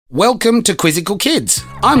Welcome to Quizzical Kids.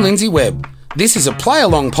 I'm Lindsay Webb. This is a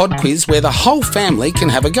play-along pod quiz where the whole family can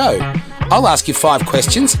have a go. I'll ask you 5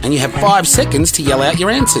 questions and you have 5 seconds to yell out your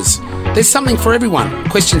answers. There's something for everyone.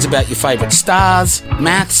 Questions about your favourite stars,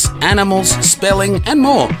 maths, animals, spelling and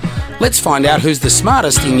more. Let's find out who's the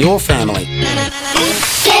smartest in your family.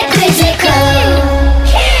 Get Quizzical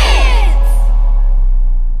Kids!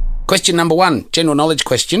 Question number 1, general knowledge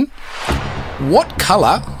question. What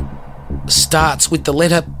colour starts with the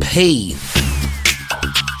letter P?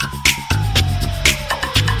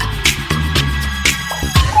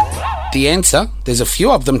 The answer, there's a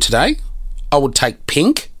few of them today. I would take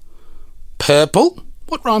pink, purple.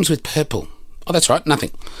 What rhymes with purple? Oh, that's right,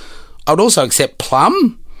 nothing. I would also accept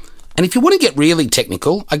plum. And if you want to get really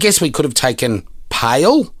technical, I guess we could have taken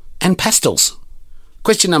pale and pastels.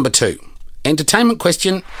 Question number 2, entertainment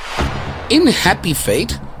question. In Happy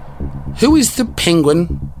Feet, who is the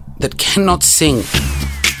penguin that cannot sing?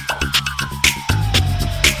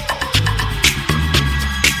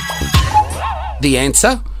 The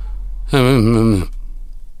answer?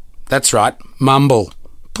 That's right, Mumble.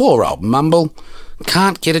 Poor old Mumble.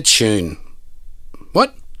 Can't get a tune.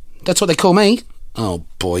 What? That's what they call me? Oh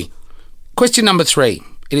boy. Question number 3.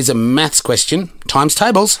 It is a maths question. Times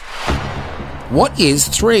tables. What is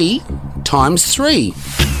 3 times 3?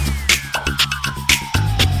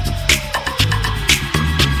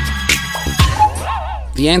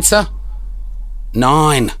 The answer?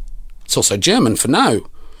 9. It's also German for no.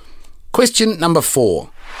 Question number 4.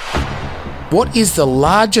 What is the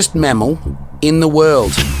largest mammal in the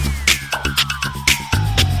world?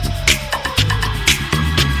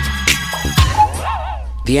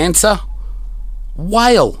 The answer?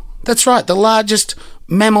 Whale. That's right, the largest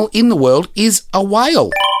mammal in the world is a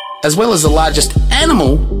whale. As well as the largest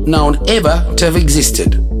animal known ever to have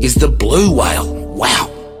existed is the blue whale. Wow.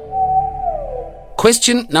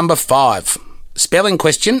 Question number 5. Spelling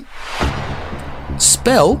question.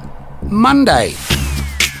 Spell Monday.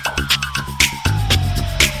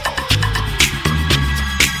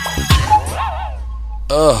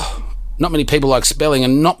 Not many people like spelling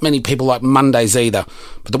and not many people like Mondays either.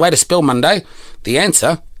 But the way to spell Monday, the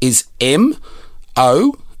answer is M-O-N-D-A-Y.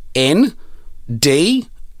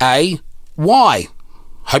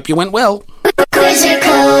 Hope you went well.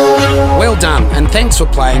 Quizzical! Well done, and thanks for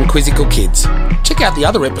playing Quizzical Kids. Check out the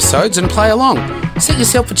other episodes and play along. Set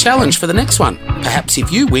yourself a challenge for the next one. Perhaps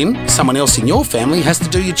if you win, someone else in your family has to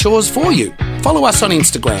do your chores for you. Follow us on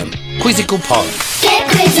Instagram, Quizzical Pod. Get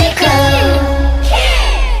Quizzical!